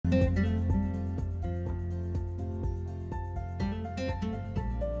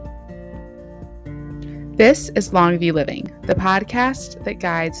This is Longview Living, the podcast that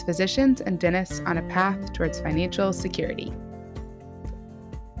guides physicians and dentists on a path towards financial security.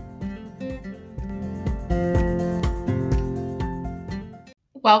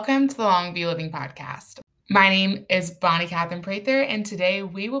 Welcome to the Longview Living podcast. My name is Bonnie Catherine Prather, and today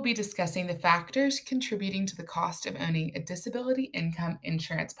we will be discussing the factors contributing to the cost of owning a disability income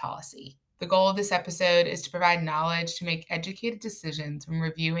insurance policy. The goal of this episode is to provide knowledge to make educated decisions when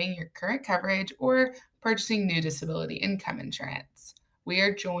reviewing your current coverage or purchasing new disability income insurance. We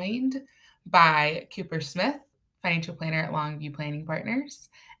are joined by Cooper Smith, financial planner at Longview Planning Partners,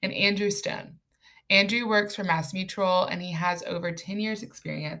 and Andrew Stone. Andrew works for MassMutual, and he has over 10 years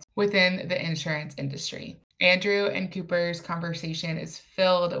experience within the insurance industry. Andrew and Cooper's conversation is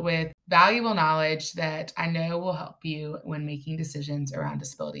filled with valuable knowledge that I know will help you when making decisions around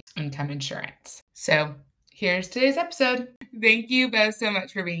disability income insurance. So here's today's episode. Thank you both so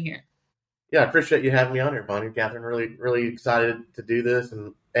much for being here. Yeah, I appreciate you having me on here, Bonnie. Catherine, really excited to do this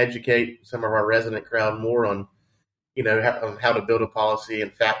and educate some of our resident crowd more on, on how to build a policy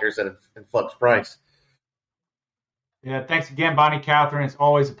and factors that influx price. Yeah, thanks again, Bonnie Catherine. It's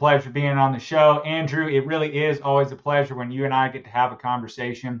always a pleasure being on the show. Andrew, it really is always a pleasure when you and I get to have a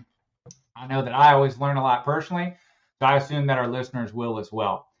conversation. I know that I always learn a lot personally, so I assume that our listeners will as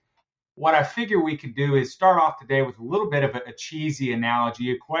well. What I figure we could do is start off today with a little bit of a cheesy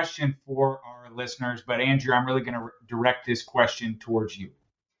analogy, a question for our listeners. But Andrew, I'm really going to direct this question towards you.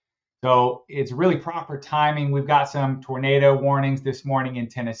 So it's really proper timing. We've got some tornado warnings this morning in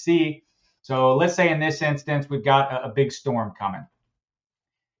Tennessee. So let's say in this instance, we've got a big storm coming.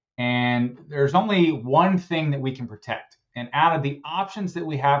 And there's only one thing that we can protect. And out of the options that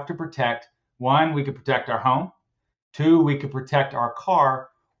we have to protect, one, we could protect our home. Two, we could protect our car.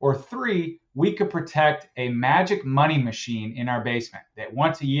 Or three, we could protect a magic money machine in our basement. That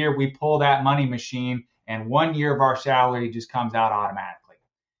once a year, we pull that money machine and 1 year of our salary just comes out automatically.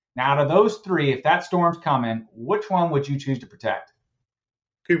 Now, out of those three, if that storm's coming, which one would you choose to protect?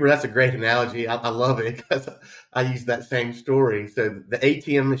 Cooper, that's a great analogy. I love it because I use that same story. So the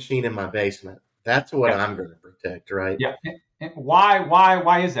ATM machine in my basement, that's what I'm going to protect, right? Yeah. And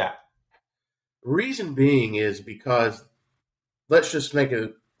why is that? Reason being is because let's just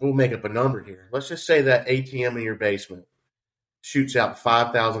we'll make up a number here. Let's just say that ATM in your basement shoots out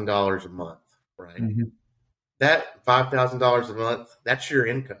 $5,000 a month, right? Mm-hmm. That $5,000 a month, that's your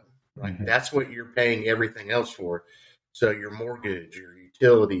income, right? Mm-hmm. That's what you're paying everything else for. So your mortgage, your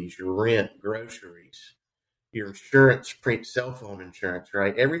utilities, your rent, groceries, your insurance, cell phone insurance,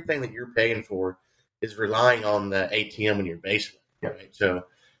 right? Everything that you're paying for is relying on the ATM in your basement, right? So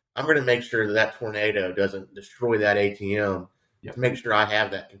I'm going to make sure that tornado doesn't destroy that ATM to make sure I have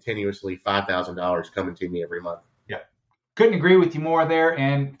that continuously $5,000 coming to me every month. Yeah. Couldn't agree with you more there.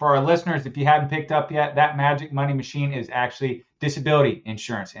 And for our listeners, if you haven't picked up yet, that magic money machine is actually disability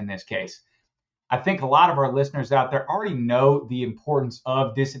insurance in this case. I think a lot of our listeners out there already know the importance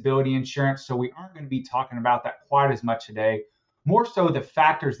of disability insurance, so we aren't going to be talking about that quite as much today. More so the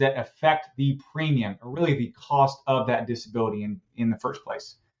factors that affect the premium, or really the cost of that disability in the first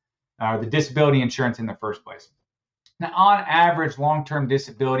place, the disability insurance in the first place. Now, on average, long-term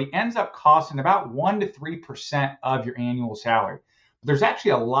disability ends up costing about 1 to 3% of your annual salary. But there's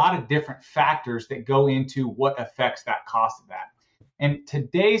actually a lot of different factors that go into what affects that cost of that. And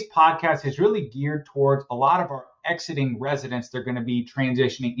today's podcast is really geared towards a lot of our exiting residents. They're going to be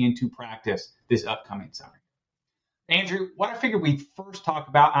transitioning into practice this upcoming summer. Andrew, what I figured we'd first talk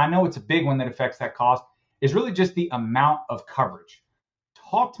about, I know it's a big one that affects that cost, is really just the amount of coverage.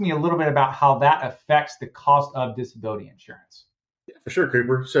 Talk to me a little bit about how that affects the cost of disability insurance. Yeah, for sure,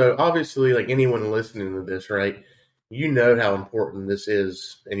 Cooper. So obviously, like anyone listening to this, right, you know how important this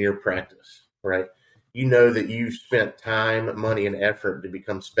is in your practice, right? You know that you spent time, money, and effort to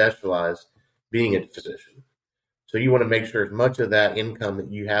become specialized being a physician. So you want to make sure as much of that income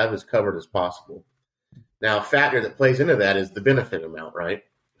that you have is covered as possible. Now, a factor that plays into that is the benefit amount, right?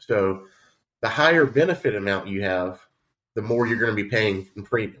 So the higher benefit amount you have, the more you're going to be paying in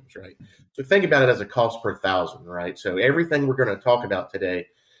premiums, right? So think about it as a cost per thousand, right? So everything we're going to talk about today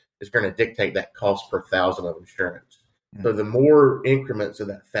is going to dictate that cost per thousand of insurance. Mm-hmm. So the more increments of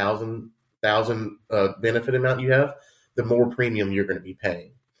that thousand benefit amount you have, the more premium you're going to be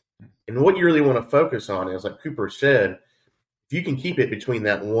paying. And what you really want to focus on is, like Cooper said, if you can keep it between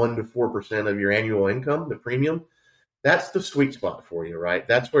that 1 to 4% of your annual income, the premium, that's the sweet spot for you, right?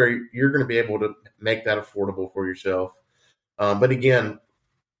 That's where you're going to be able to make that affordable for yourself. But again,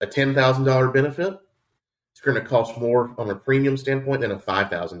 a $10,000 benefit, it's going to cost more on a premium standpoint than a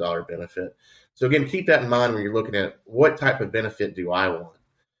 $5,000 benefit. So again, keep that in mind when you're looking at what type of benefit do I want.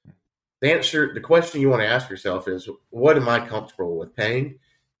 The question you want to ask yourself is, what am I comfortable with paying?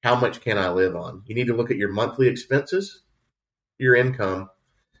 How much can I live on? You need to look at your monthly expenses, your income,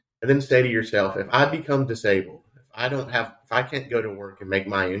 and then say to yourself, if I become disabled, if I can't go to work and make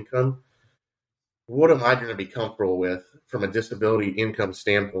my income, what am I going to be comfortable with from a disability income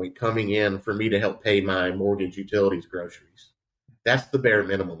standpoint coming in for me to help pay my mortgage, utilities, groceries? That's the bare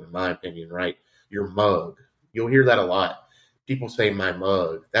minimum, in my opinion, right? Your mug. You'll hear that a lot. People say my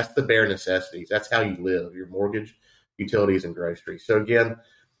mug. That's the bare necessities. That's how you live, your mortgage, utilities, and groceries. So again,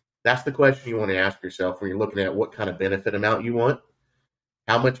 that's the question you want to ask yourself when you're looking at what kind of benefit amount you want.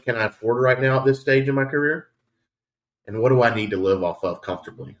 How much can I afford right now at this stage in my career? And what do I need to live off of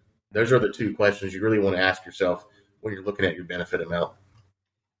comfortably? Those are the two questions you really want to ask yourself when you're looking at your benefit amount.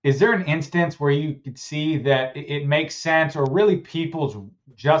 Is there an instance where you could see that it makes sense, or really people's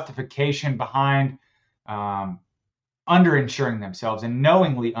justification behind underinsuring themselves and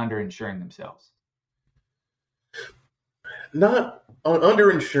knowingly underinsuring themselves? Not on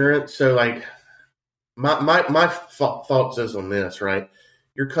underinsurance. So like my thoughts is on this, right?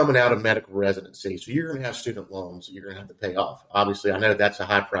 You're coming out of medical residency, so you're going to have student loans that you're going to have to pay off. Obviously, I know that's a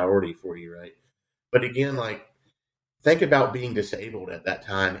high priority for you, right? But again, like, think about being disabled at that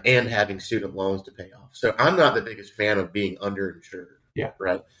time and having student loans to pay off. So I'm not the biggest fan of being underinsured. Yeah.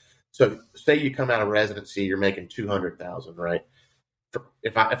 Right. So say you come out of residency, you're making $200,000, right?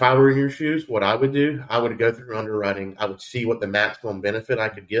 If I were in your shoes, what I would do, I would go through underwriting. I would see what the maximum benefit I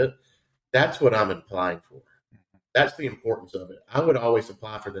could get. That's what I'm applying for. That's the importance of it. I would always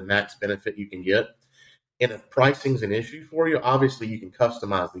apply for the max benefit you can get. And if pricing's an issue for you, obviously you can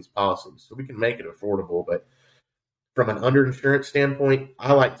customize these policies so we can make it affordable. But from an underinsurance standpoint,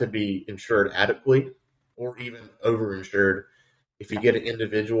 I like to be insured adequately or even overinsured. If you get an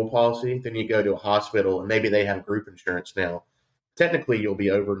individual policy, then you go to a hospital and maybe they have group insurance now. Technically, you'll be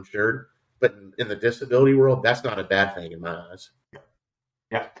overinsured, but in the disability world, that's not a bad thing in my eyes.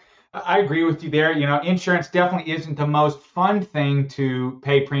 Yeah, I agree with you there. You know, insurance definitely isn't the most fun thing to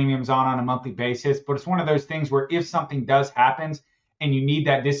pay premiums on a monthly basis, but it's one of those things where if something does happen and you need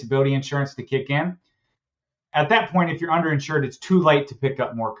that disability insurance to kick in, at that point, if you're underinsured, it's too late to pick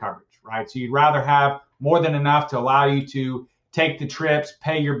up more coverage, right? So you'd rather have more than enough to allow you to take the trips,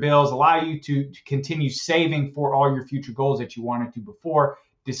 pay your bills, allow you to continue saving for all your future goals that you wanted to before,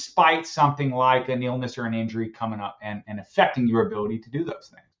 despite something like an illness or an injury coming up and affecting your ability to do those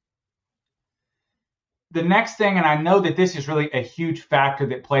things. The next thing, and I know that this is really a huge factor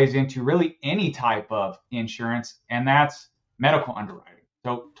that plays into really any type of insurance, and that's medical underwriting.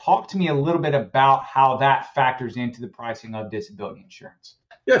 So talk to me a little bit about how that factors into the pricing of disability insurance.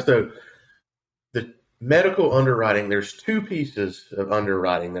 Yeah, so the medical underwriting, there's two pieces of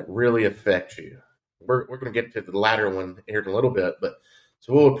underwriting that really affect you. We're going to get to the latter one here in a little bit, but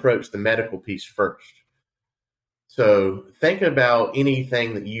so we'll approach the medical piece first. So think about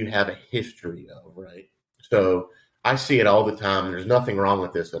anything that you have a history of, right? So I see it all the time. There's nothing wrong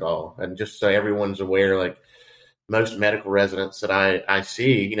with this at all. And just so everyone's aware, like most medical residents that I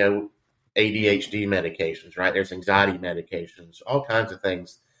see, you know, ADHD medications, right? There's anxiety medications, all kinds of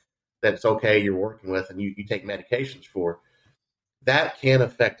things that it's okay you're working with and you take medications for. That can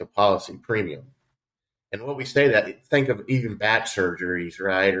affect a policy premium. And what we say that, think of even back surgeries,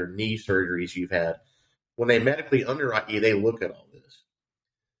 right? Or knee surgeries you've had. When they medically underwrite you, they look at all this.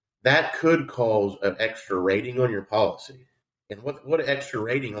 That could cause an extra rating on your policy. And what an extra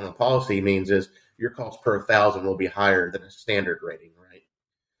rating on a policy means is your cost per 1,000 will be higher than a standard rating, right?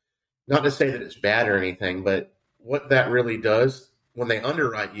 Not to say that it's bad or anything, but what that really does, when they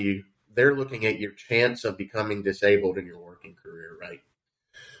underwrite you, they're looking at your chance of becoming disabled in your working career, right?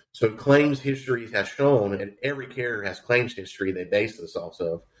 So claims history has shown, and every carrier has claims history they base this off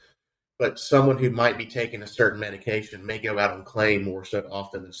of, but someone who might be taking a certain medication may go out on claim more so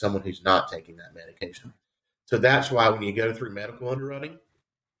often than someone who's not taking that medication. So that's why when you go through medical underwriting,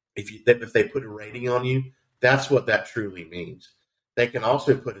 if they put a rating on you, that's what that truly means. They can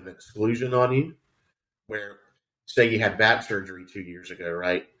also put an exclusion on you where, say you had back surgery 2 years ago,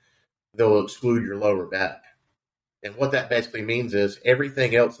 right? They'll exclude your lower back. And what that basically means is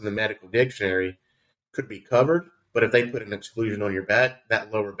everything else in the medical dictionary could be covered, but if they put an exclusion on your back,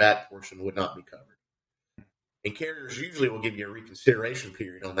 that lower back portion would not be covered. And carriers usually will give you a reconsideration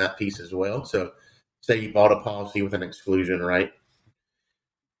period on that piece as well. So say you bought a policy with an exclusion, right?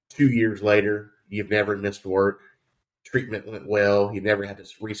 2 years later, you've never missed work, treatment went well, you've never had to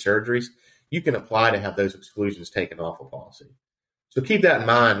re-surgeries, you can apply to have those exclusions taken off a policy. So keep that in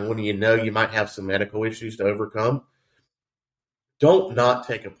mind when you know you might have some medical issues to overcome. Don't not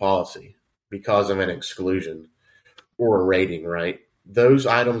take a policy because of an exclusion or a rating, right? those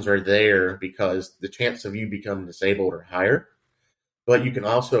items are there because the chance of you becoming disabled are higher, but you can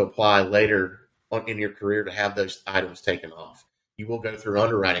also apply later on in your career to have those items taken off. You will go through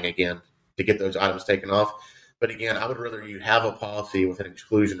underwriting again to get those items taken off. But again, I would rather you have a policy with an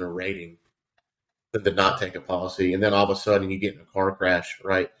exclusion or rating than to not take a policy. And then all of a sudden you get in a car crash,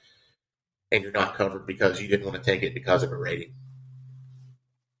 right? And you're not covered because you didn't want to take it because of a rating.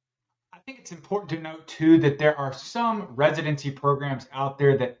 I think it's important to note, too, that there are some residency programs out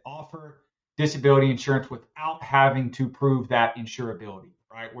there that offer disability insurance without having to prove that insurability,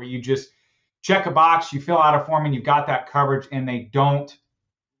 right? Where you just check a box, you fill out a form, and you've got that coverage, and they don't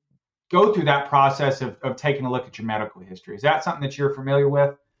go through that process of taking a look at your medical history. Is that something that you're familiar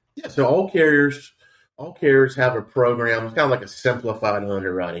with? Yeah, so all carriers have a program. It's kind of like a simplified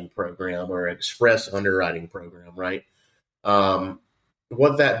underwriting program or express underwriting program, right?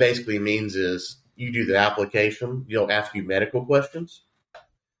 What that basically means is you do the application. They'll ask you medical questions.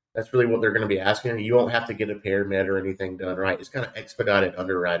 That's really what they're going to be asking. You won't have to get a paramed or anything done, right? It's kind of expedited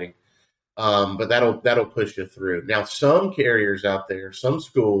underwriting. But that'll push you through. Now, some carriers out there, some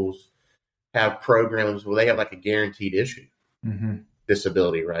schools have programs where they have like a guaranteed issue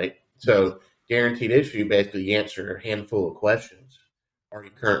disability, right? So guaranteed issue, basically you answer a handful of questions. Are you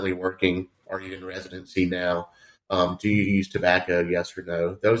currently working? Are you in residency now? Do you use tobacco? Yes or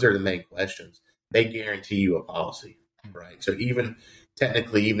no? Those are the main questions. They guarantee you a policy, right? So even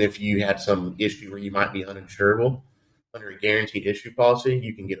if you had some issue where you might be uninsurable, under a guaranteed issue policy,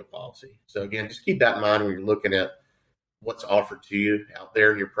 you can get a policy. So again, just keep that in mind when you're looking at what's offered to you out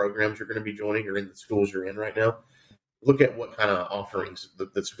there in your programs you're going to be joining or in the schools you're in right now. Look at what kind of offerings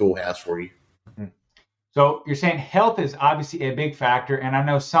the school has for you. So you're saying health is obviously a big factor, and I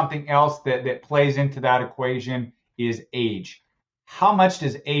know something else that plays into that equation is age. How much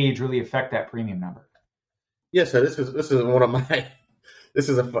does age really affect that premium number? Yeah, so this is one of my this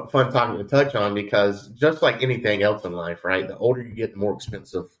is a fun topic to touch on because just like anything else in life, right? The older you get, the more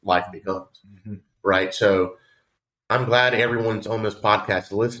expensive life becomes, right? So I'm glad everyone's on this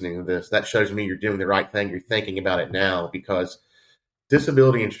podcast listening to this. That shows me you're doing the right thing. You're thinking about it now because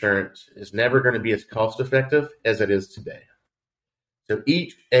disability insurance is never going to be as cost effective as it is today. So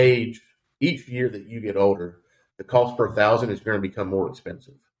each year that you get older, the cost per thousand is going to become more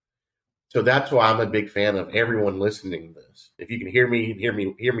expensive. So that's why I'm a big fan of everyone listening to this. If you can hear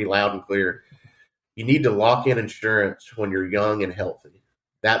me loud and clear, you need to lock in insurance when you're young and healthy.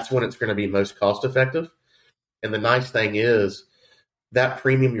 That's when it's going to be most cost effective. And the nice thing is that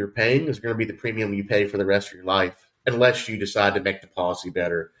premium you're paying is going to be the premium you pay for the rest of your life, unless you decide to make the policy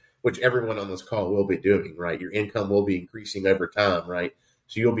better, which everyone on this call will be doing, right? Your income will be increasing over time, right?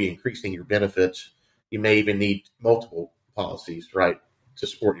 So you'll be increasing your benefits. You may even need multiple policies, right, to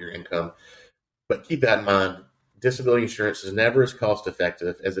support your income. But keep that in mind. Disability insurance is never as cost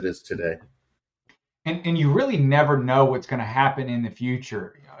effective as it is today. And you really never know what's going to happen in the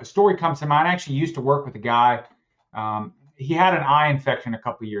future. A story comes to mind. I actually used to work with a guy. He had an eye infection a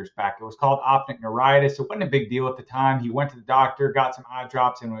couple of years back. It was called optic neuritis. It wasn't a big deal at the time. He went to the doctor, got some eye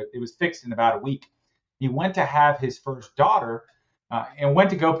drops, and it was fixed in about a week. He went to have his first daughter and went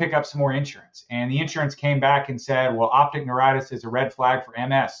to go pick up some more insurance. And the insurance came back and said, well, optic neuritis is a red flag for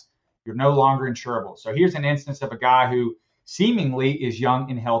MS. You're no longer insurable. So here's an instance of a guy who seemingly is young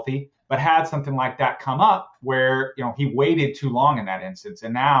and healthy, but had something like that come up where, he waited too long in that instance,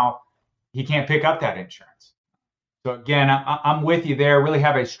 and now he can't pick up that insurance. So again, I'm with you there. Really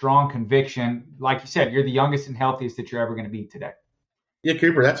have a strong conviction. Like you said, you're the youngest and healthiest that you're ever going to be today. Yeah,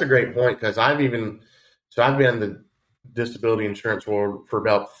 Cooper, that's a great point because I've been in the disability insurance world for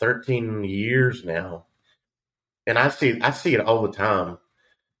about 13 years now, and I see it all the time.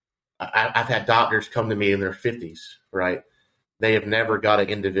 I've had doctors come to me in their 50s, right? They have never got an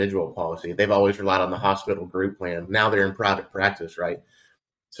individual policy. They've always relied on the hospital group plan. Now they're in private practice, right?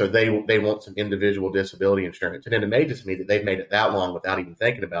 So they want some individual disability insurance. And it amazes me that they've made it that long without even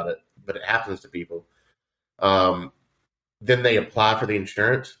thinking about it, but it happens to people. Then they apply for the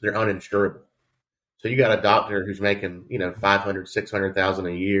insurance. They're uninsurable. So you got a doctor who's making, $500,000, $600,000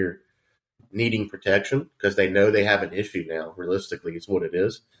 a year needing protection because they know they have an issue now. Realistically, it's what it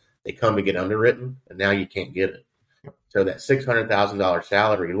is. They come to get underwritten, and now you can't get it. So that $600,000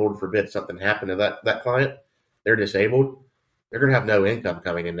 salary, Lord forbid something happened to that client, they're disabled, they're going to have no income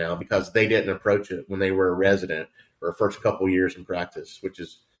coming in now because they didn't approach it when they were a resident or first couple of years in practice, which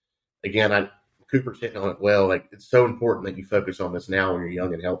is, again, Cooper's hitting on it well. Like, it's so important that you focus on this now when you're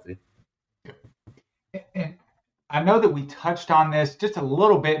young and healthy. And I know that we touched on this just a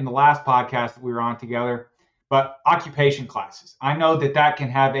little bit in the last podcast that we were on together, but occupation classes. I know that can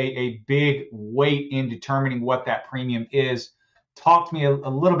have a big weight in determining what that premium is. talk to me a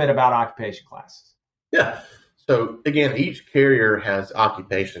little bit about occupation classes. Yeah. So again, each carrier has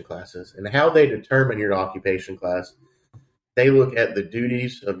occupation classes, and how they determine your occupation class, they look at the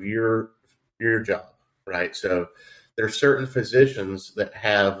duties of your job, right? So there are certain physicians that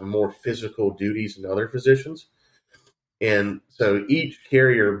have more physical duties than other physicians. And so each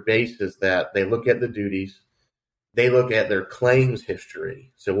carrier bases that. They look at the duties, they look at their claims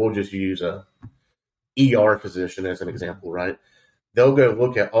history. So we'll just use a ER physician as an example, right? They'll go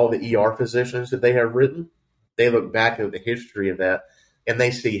look at all the ER physicians that they have written. They look back at the history of that, and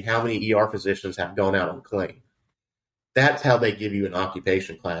they see how many ER physicians have gone out on claim. That's how they give you an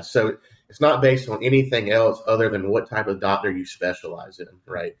occupation class. So it's not based on anything else other than what type of doctor you specialize in,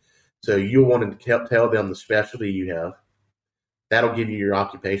 right? So you'll want to tell them the specialty you have. That'll give you your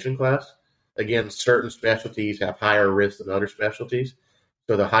occupation class. Again, certain specialties have higher risk than other specialties.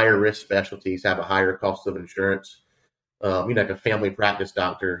 So the higher risk specialties have a higher cost of insurance. Like a family practice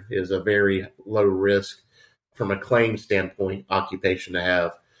doctor is a very low risk from a claim standpoint occupation to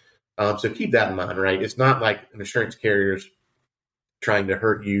have. So keep that in mind, right? It's not like an insurance carrier's trying to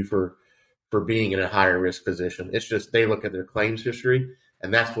hurt you for being in a higher risk position. It's just they look at their claims history,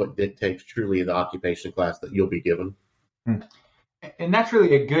 and that's what dictates truly the occupation class that you'll be given. And that's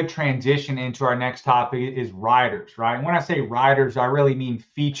really a good transition into our next topic is riders, right? And when I say riders, I really mean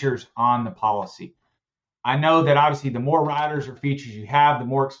features on the policy. I know that obviously the more riders or features you have, the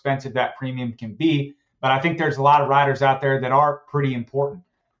more expensive that premium can be. But I think there's a lot of riders out there that are pretty important.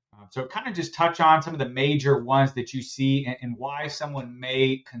 So kind of just touch on some of the major ones that you see and why someone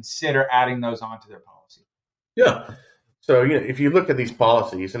may consider adding those onto their policy. Yeah. So, if you look at these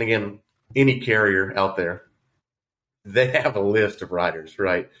policies, and again, any carrier out there, they have a list of riders,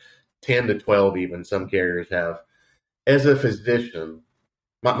 right? 10 to 12 even, some carriers have. As a physician,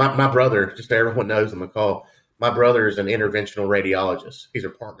 my brother, just so everyone knows on the call, my brother is an interventional radiologist. He's a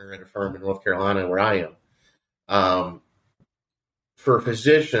partner at a firm in North Carolina where I am. For a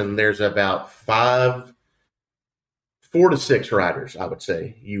physician, there's about 4 to 6 riders, I would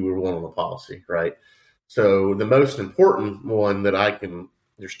say, you would want on the policy, right? So the most important one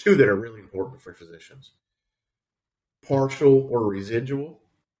there's 2 that are really important for physicians. Partial or residual.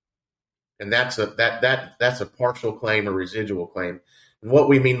 And that's a partial claim or residual claim. And what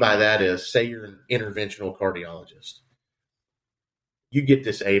we mean by that is, say you're an interventional cardiologist. You get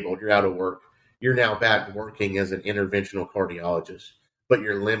disabled, you're out of work. You're now back working as an interventional cardiologist, but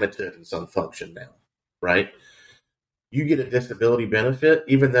you're limited in some function now, right? You get a disability benefit,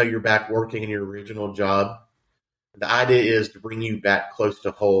 even though you're back working in your original job. The idea is to bring you back close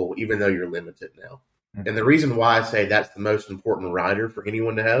to whole, even though you're limited now. Mm-hmm. And the reason why I say that's the most important rider for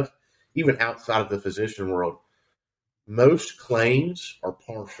anyone to have, even outside of the physician world, most claims are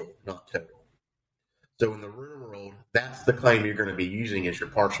partial, not total. So in the real world, that's the claim you're going to be using as your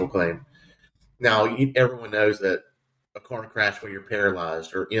partial claim. Now, everyone knows that a car crash where you're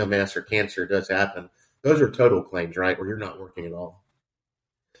paralyzed or MS or cancer does happen. Those are total claims, right, where you're not working at all.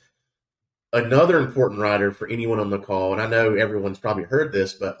 Another important rider for anyone on the call, and I know everyone's probably heard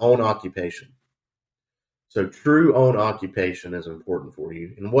this, but own occupation. So true own occupation is important for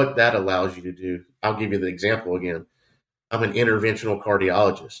you. And what that allows you to do, I'll give you the example again. I'm an interventional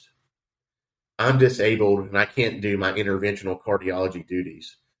cardiologist. I'm disabled and I can't do my interventional cardiology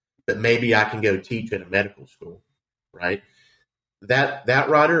duties, but maybe I can go teach at a medical school, right? That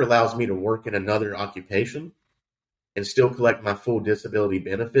rider allows me to work in another occupation and still collect my full disability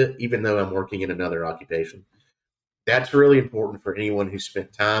benefit, even though I'm working in another occupation. That's really important for anyone who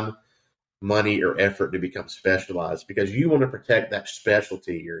spent time, money, or effort to become specialized, because you want to protect that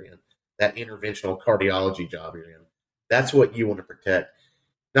specialty you're in, that interventional cardiology job you're in. That's what you want to protect.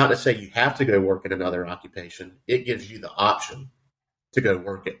 Not to say you have to go work in another occupation. It gives you the option to go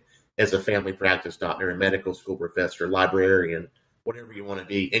work it as a family practice doctor, a medical school professor, librarian, whatever you want to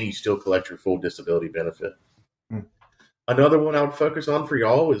be, and you still collect your full disability benefit. Another one I would focus on for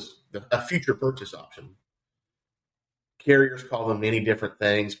y'all is a future purchase option. Carriers call them many different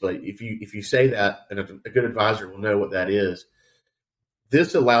things, but if you say that, and a good advisor will know what that is,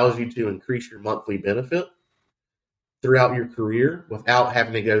 this allows you to increase your monthly benefit throughout your career without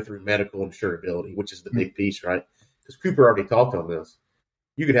having to go through medical insurability, which is the big piece, right? Because Cooper already talked on this.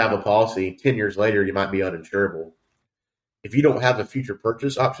 You could have a policy, 10 years later, you might be uninsurable. If you don't have a future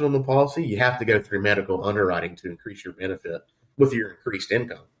purchase option on the policy, you have to go through medical underwriting to increase your benefit with your increased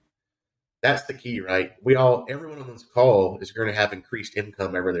income. That's the key, right? Everyone on this call is going to have increased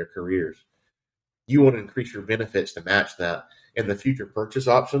income over their careers. You want to increase your benefits to match that. And the future purchase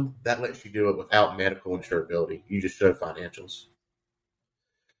option, that lets you do it without medical insurability. You just show financials.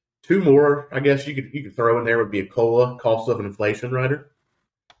 Two more, I guess you could throw in there would be a COLA, cost of inflation rider,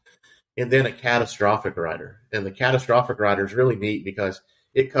 and then a catastrophic rider. And the catastrophic rider is really neat because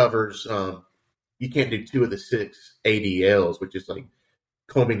it covers you can't do 2 of the 6 ADLs, which is like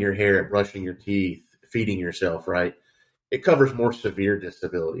combing your hair, brushing your teeth, feeding yourself, right? It covers more severe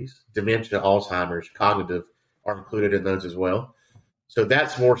disabilities. Dementia, Alzheimer's, cognitive are included in those as well. So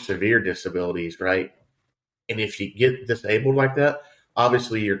that's more severe disabilities, right? And if you get disabled like that,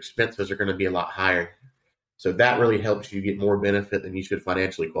 obviously your expenses are going to be a lot higher. So that really helps you get more benefit than you should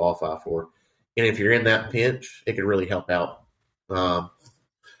financially qualify for. And if you're in that pinch, it can really help out.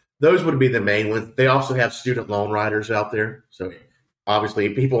 Those would be the main ones. They also have student loan riders out there. So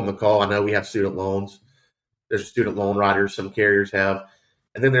obviously people on the call, I know we have student loans. There's student loan riders some carriers have.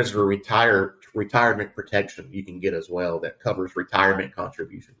 And then there's a retirement protection you can get as well that covers retirement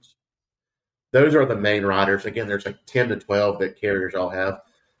contributions. Those are the main riders. Again, there's like 10 to 12 that carriers all have.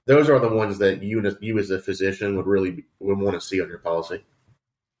 Those are the ones that you as a physician would want to see on your policy.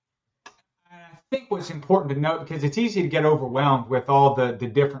 I think what's important to note, because it's easy to get overwhelmed with all the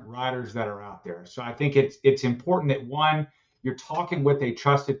different riders that are out there. So I think it's important that, one, you're talking with a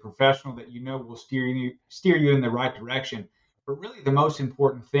trusted professional that you know will steer you in the right direction. But really the most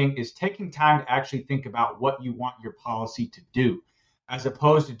important thing is taking time to actually think about what you want your policy to do, as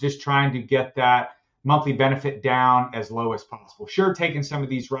opposed to just trying to get that monthly benefit down as low as possible. Sure, taking some of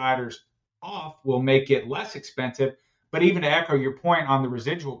these riders off will make it less expensive, but even to echo your point on the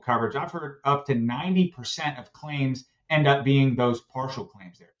residual coverage, I've heard up to 90% of claims end up being those partial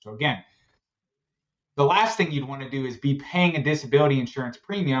claims there. So again, the last thing you'd want to do is be paying a disability insurance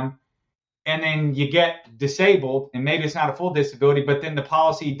premium and then you get disabled and maybe it's not a full disability, but then the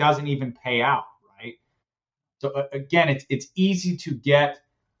policy doesn't even pay out, right? So again, it's easy to get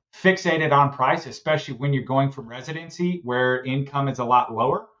fixated on price, especially when you're going from residency where income is a lot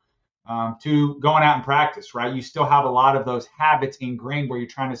lower to going out in practice, right? You still have a lot of those habits ingrained where you're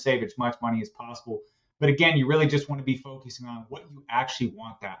trying to save as much money as possible. But again, you really just want to be focusing on what you actually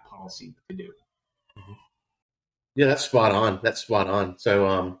want that policy to do. Yeah, that's spot on.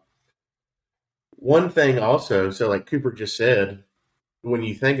 So one thing also, so like Cooper just said, when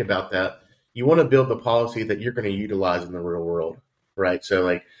you think about that, you want to build the policy that you're going to utilize in the real world, right? So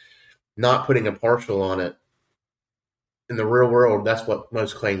like not putting a partial on it in the real world, that's what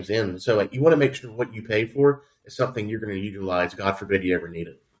most claims end. So like you want to make sure what you pay for is something you're going to utilize. God forbid you ever need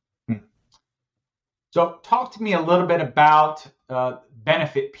it. So talk to me a little bit about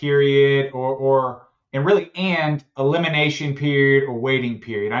benefit period and elimination period or waiting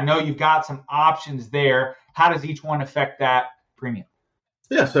period. I know you've got some options there. How does each one affect that premium?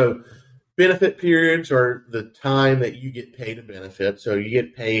 Yeah, so benefit periods are the time that you get paid a benefit. So you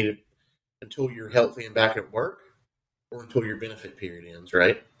get paid until you're healthy and back at work or until your benefit period ends,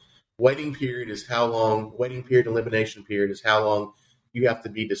 right? Waiting period, elimination period is how long you have to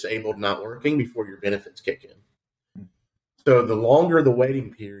be disabled, not working before your benefits kick in. So the longer the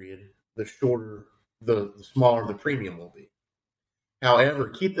waiting period, the shorter, the smaller the premium will be. However,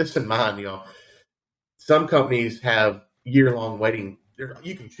 keep this in mind, y'all. Some companies have year-long waiting.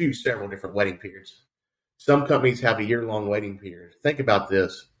 You can choose several different waiting periods. Some companies have a year-long waiting period. Think about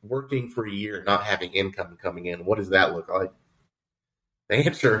this. Working for a year, not having income coming in. What does that look like? The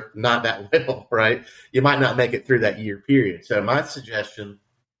answer, not that well, right? You might not make it through that year period. So my suggestion,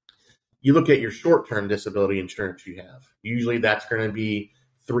 you look at your short-term disability insurance you have. Usually that's going to be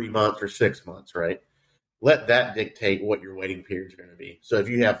 3 months or 6 months, right? Let that dictate what your waiting period is going to be. So if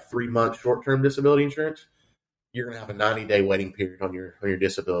you have 3 months short-term disability insurance, you're going to have a 90-day waiting period on your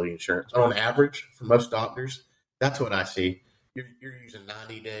disability insurance. On average, for most doctors, that's what I see. You're using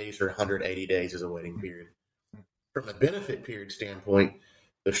 90 days or 180 days as a waiting period. From a benefit period standpoint,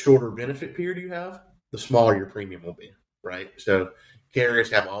 the shorter benefit period you have, the smaller your premium will be, right? So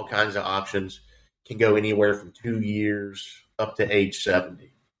carriers have all kinds of options, can go anywhere from 2 years up to age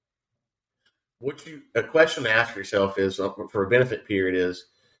 70. A question to ask yourself is, for a benefit period is,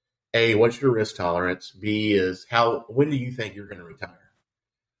 A, what's your risk tolerance? B is, when do you think you're going to retire?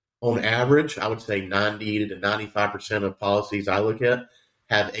 On average, I would say 90 to 95% of policies I look at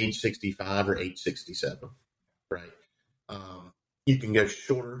have age 65 or age 67, right? You can go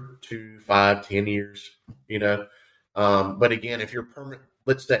shorter, 2, 5, 10 years, But again, if you're permanent,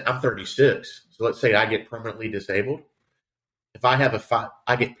 let's say I'm 36. So let's say I get permanently disabled. If I have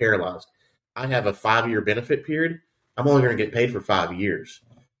I get paralyzed. I have a 5-year benefit period. I'm only going to get paid for 5 years.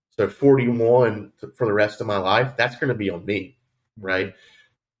 So 41 for the rest of my life, that's going to be on me, right?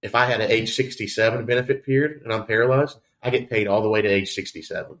 If I had an age 67 benefit period and I'm paralyzed, I get paid all the way to age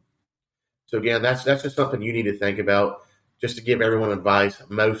 67. So again, that's just something you need to think about. just to give everyone advice,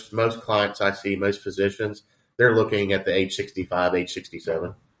 most clients I see, most physicians, they're looking at the age 65, age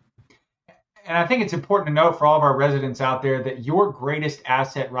 67. And I think it's important to note for all of our residents out there that your greatest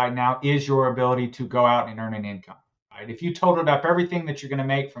asset right now is your ability to go out and earn an income. Right? If you totaled up everything that you're going to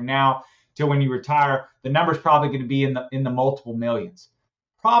make from now till when you retire, the number's probably going to be in the multiple millions.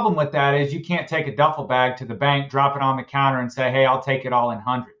 Problem with that is you can't take a duffel bag to the bank, drop it on the counter, and say, "Hey, I'll take it all in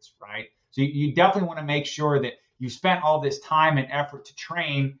hundreds." Right? So you definitely want to make sure that you spent all this time and effort to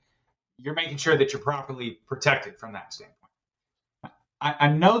train. You're making sure that you're properly protected from that standpoint. I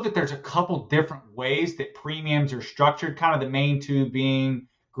know that there's a couple different ways that premiums are structured, kind of the main two being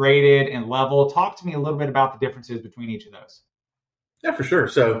graded and level. Talk to me a little bit about the differences between each of those. Yeah, for sure.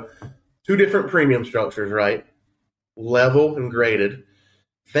 So 2 different premium structures, right? Level and graded.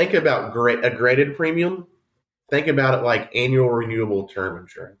 Think about a graded premium. Think about it like annual renewable term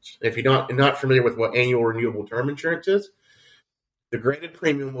insurance. If you're not familiar with what annual renewable term insurance is, the graded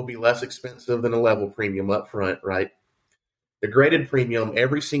premium will be less expensive than a level premium up front, right? The graded premium,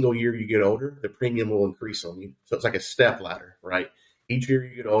 every single year you get older, the premium will increase on you. So it's like a step ladder, right? Each year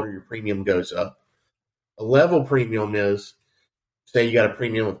you get older, your premium goes up. A level premium is, say you got a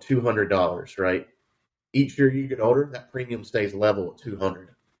premium of $200, right? Each year you get older, that premium stays level at $200,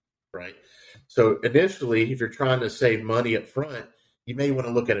 right? So initially, if you're trying to save money up front, you may want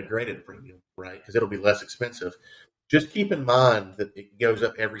to look at a graded premium, right? Because it'll be less expensive. Just keep in mind that it goes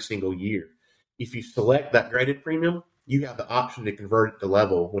up every single year. If you select that graded premium, you have the option to convert it to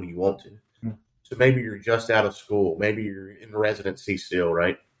level when you want to. So maybe you're just out of school. Maybe you're in residency still,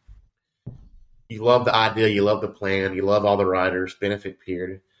 right? You love the idea. You love the plan. You love all the riders, benefit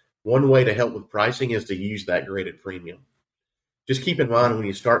period. One way to help with pricing is to use that graded premium. Just keep in mind when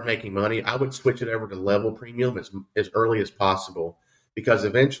you start making money, I would switch it over to level premium as early as possible, because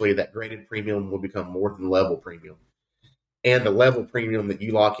eventually that graded premium will become more than level premium. And the level premium that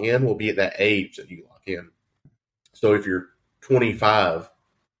you lock in will be at that age that you lock in. So if you're 25,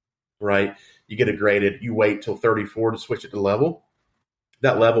 right, you get a graded, you wait till 34 to switch it to level.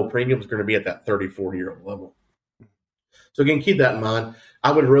 That level premium is going to be at that 34-year-old level. So again, keep that in mind.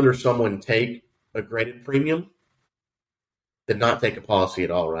 I would rather someone take a graded premium than not take a policy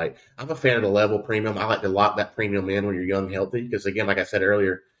at all, right? I'm a fan of the level premium. I like to lock that premium in when you're young and healthy because, again, like I said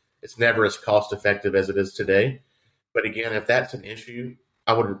earlier, it's never as cost-effective as it is today. But again, if that's an issue,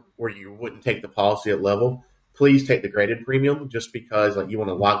 where you wouldn't take the policy at level, please take the graded premium just because you want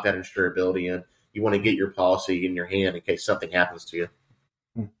to lock that insurability in. You want to get your policy in your hand in case something happens to you.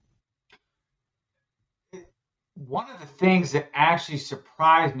 One of the things that actually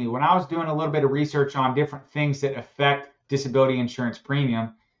surprised me when I was doing a little bit of research on different things that affect disability insurance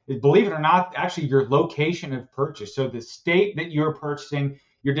premium is, believe it or not, actually your location of purchase. So the state that you're purchasing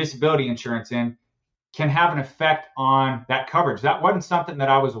your disability insurance in can have an effect on that coverage. That wasn't something that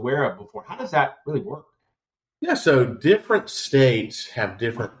I was aware of before. How does that really work? Yeah, so different states have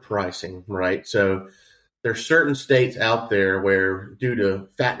different pricing, right? So there's certain states out there where, due to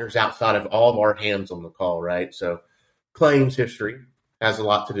factors outside of all of our hands on the call, right? So claims history has a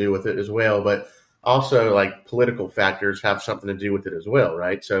lot to do with it as well, but also political factors have something to do with it as well,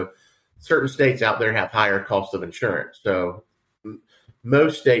 right? So certain states out there have higher cost of insurance. So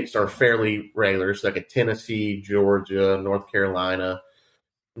most states are fairly regular, so like a Tennessee, Georgia, North Carolina,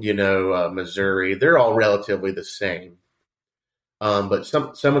 Missouri, they're all relatively the same. But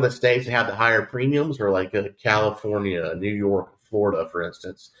some of the states that have the higher premiums are like California, New York, Florida, for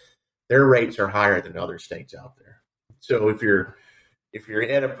instance. Their rates are higher than other states out there. So if you're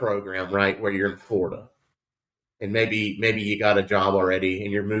in a program, right, where you're in Florida, and maybe you got a job already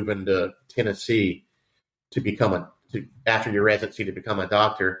and you're moving to Tennessee after your residency to become a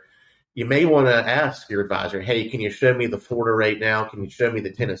doctor, you may want to ask your advisor, hey, can you show me the Florida rate now? Can you show me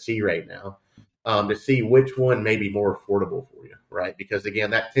the Tennessee rate now? To see which one may be more affordable for you, right? Because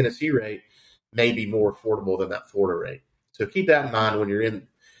again, that Tennessee rate may be more affordable than that Florida rate. So keep that in mind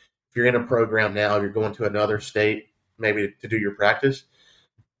if you're in a program now, you're going to another state, maybe to do your practice,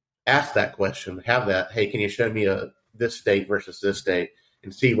 ask that question, hey, can you show me this state versus this state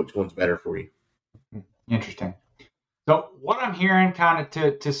and see which one's better for you? Interesting. So what I'm hearing, kind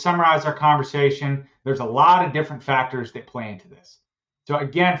of to summarize our conversation, there's a lot of different factors that play into this. So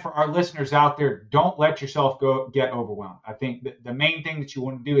again, for our listeners out there, don't let yourself get overwhelmed. I think that the main thing that you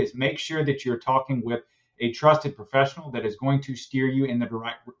want to do is make sure that you're talking with a trusted professional that is going to steer you in the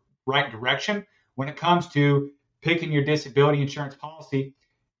right direction when it comes to picking your disability insurance policy.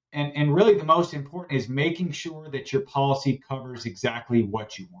 And really the most important is making sure that your policy covers exactly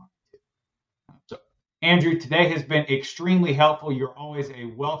what you want. So Andrew, today has been extremely helpful. You're always a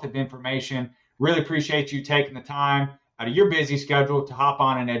wealth of information. Really appreciate you taking the time. out of your busy schedule to hop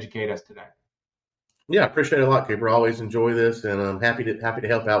on and educate us today. Yeah, appreciate it a lot, Cooper. Always enjoy this, and I'm happy to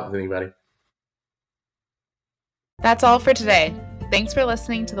help out with anybody. That's all for today. Thanks for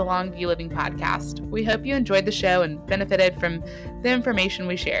listening to the Longview Living Podcast. We hope you enjoyed the show and benefited from the information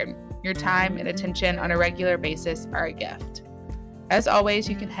we shared. Your time and attention on a regular basis are a gift. As always,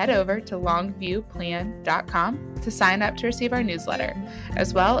 you can head over to longviewplan.com to sign up to receive our newsletter,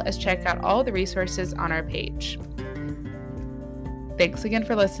 as well as check out all the resources on our page. Thanks again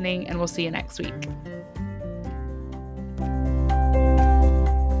for listening, and we'll see you next week.